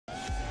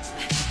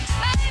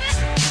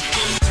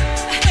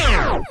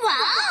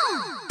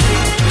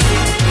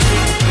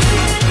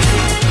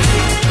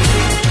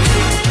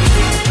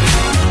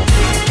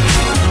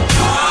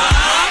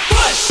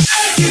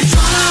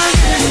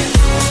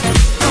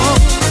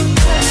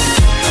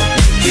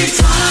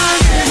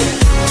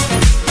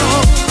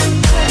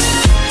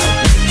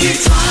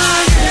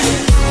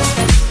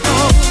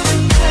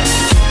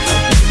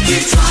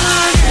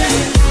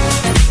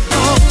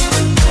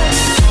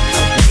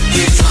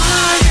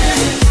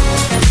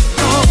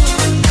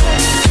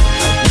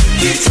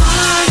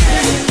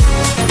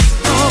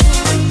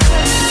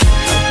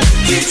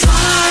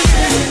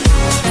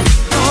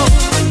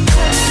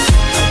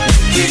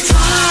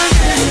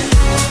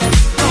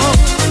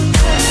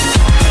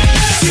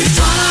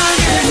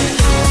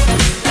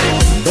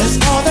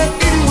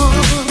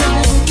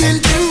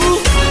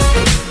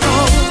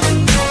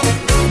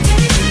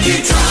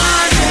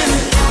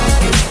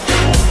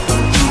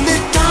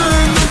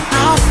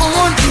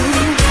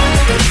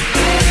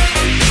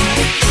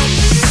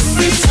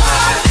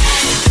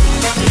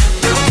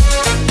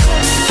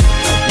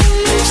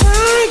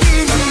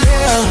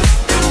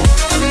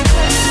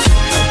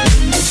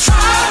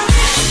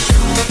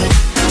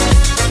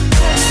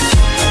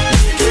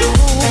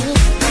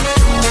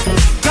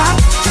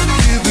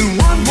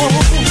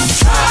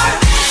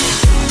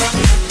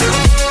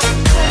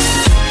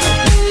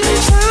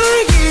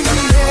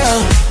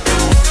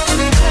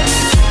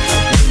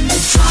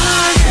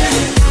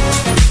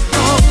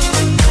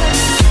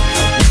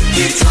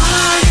keep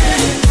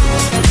trying.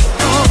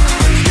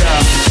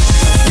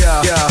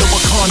 Though I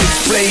can't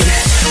explain,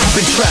 I've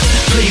been trapped,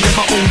 played in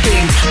my own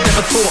game.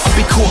 Never thought I'd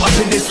be caught up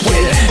in this way.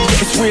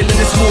 Yeah, it's real and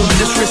it's more than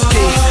it's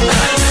risky.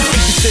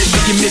 People said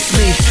that you miss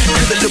me,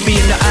 couldn't look me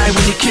in the eye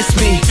when you kiss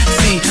me.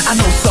 See, I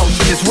know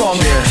something is wrong,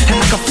 and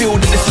I can feel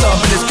that this love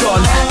is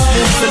gone.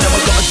 So now I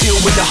gotta deal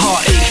with the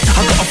heartache.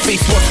 I gotta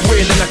face what's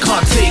real and I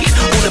can't take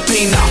all the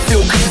pain that I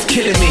feel, cause it's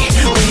killing me.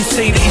 When you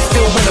say that you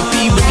still wanna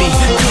be with me,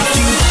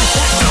 confused,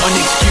 that's not an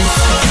excuse.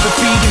 You've been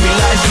feeding me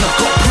lies and I've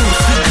got proof,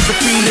 cause I'm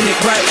feeling it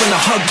right when I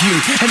hug you,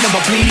 and then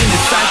I'm bleeding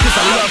inside cause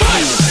I love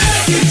you.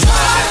 Keep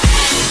trying.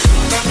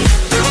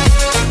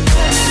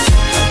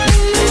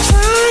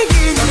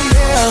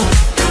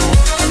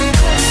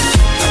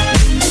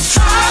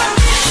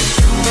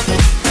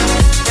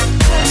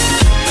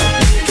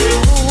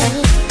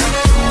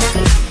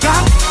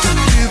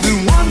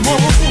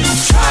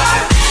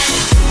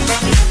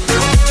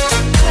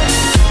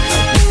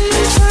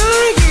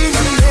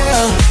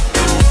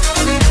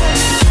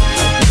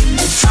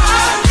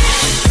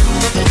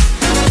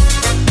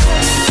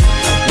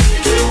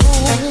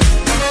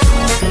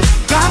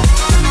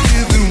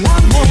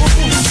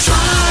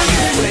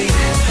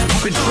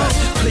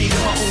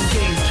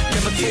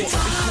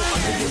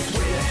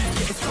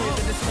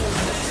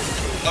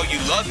 Oh, you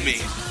love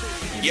me?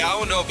 Yeah, I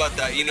don't know about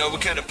that. You know, we're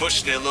kind of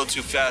pushing it a little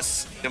too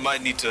fast. I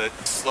might need to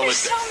slow it down.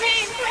 So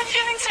mean. My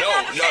feelings are No,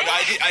 not no,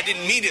 okay. I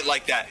didn't mean it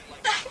like that.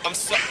 I'm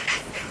so...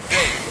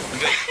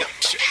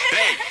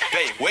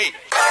 Babe, wait.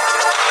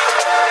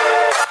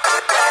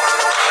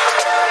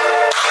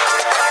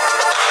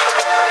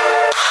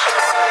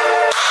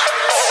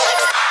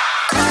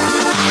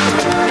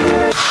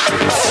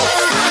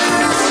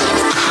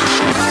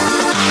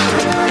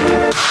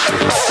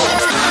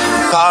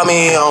 Call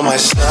me on my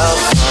cell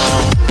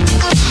phone.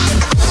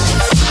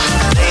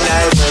 Late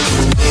night when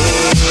you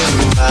need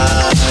my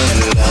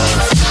love.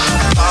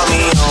 Call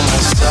me on my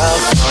cell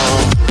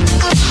phone.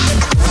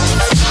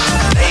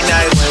 Late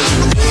night when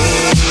you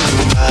need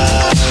my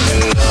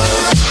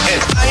love.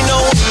 And I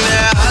know when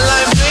that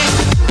hotline bling,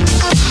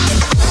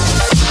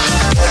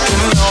 that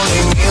can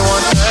only mean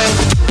one thing.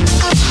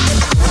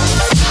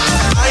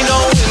 I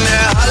know when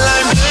that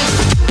hotline bling,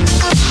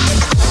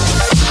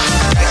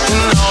 that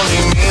can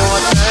only mean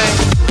one thing.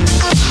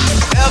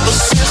 Ever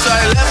since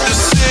I left the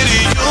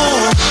city, you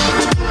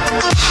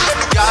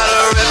got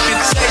a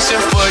reputation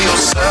for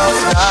yourself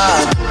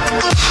now.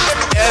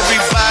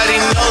 Everybody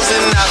knows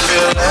and I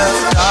feel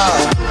left out.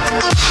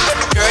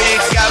 Girl, you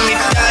got me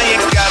down, you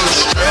got me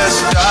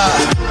stressed out.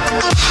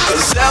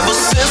 Cause ever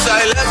since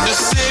I left the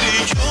city,